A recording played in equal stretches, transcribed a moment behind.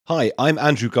Hi, I'm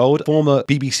Andrew Gold, former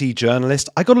BBC journalist.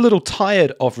 I got a little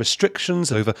tired of restrictions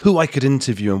over who I could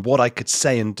interview and what I could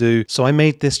say and do, so I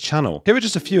made this channel. Here are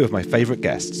just a few of my favourite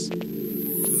guests.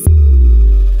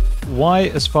 Why,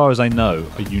 as far as I know,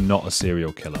 are you not a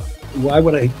serial killer? Why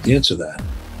would I answer that?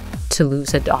 To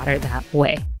lose a daughter that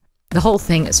way. The whole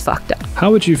thing is fucked up.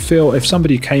 How would you feel if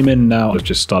somebody came in now and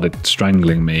just started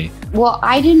strangling me? Well,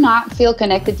 I do not feel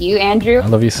connected to you, Andrew. I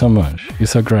love you so much. You're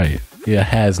so great. Your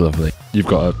hair's lovely. You've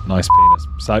got a nice penis.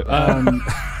 So,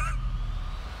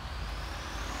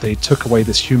 they took away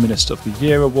this Humanist of the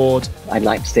Year award. I'd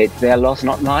like to say it's their loss,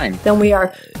 not mine. Then we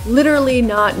are literally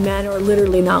not men or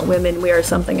literally not women. We are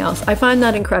something else. I find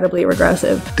that incredibly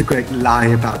regressive. The great lie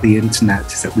about the internet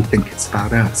is that we think it's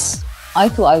about us. I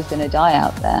thought I was going to die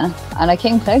out there, and I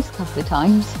came close a couple of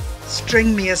times.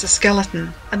 String me as a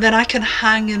skeleton, and then I can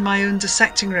hang in my own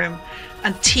dissecting room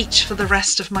and teach for the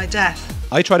rest of my death.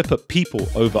 I try to put people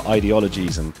over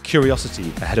ideologies and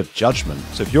curiosity ahead of judgment.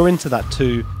 So if you're into that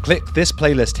too, click this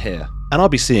playlist here, and I'll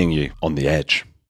be seeing you on the edge.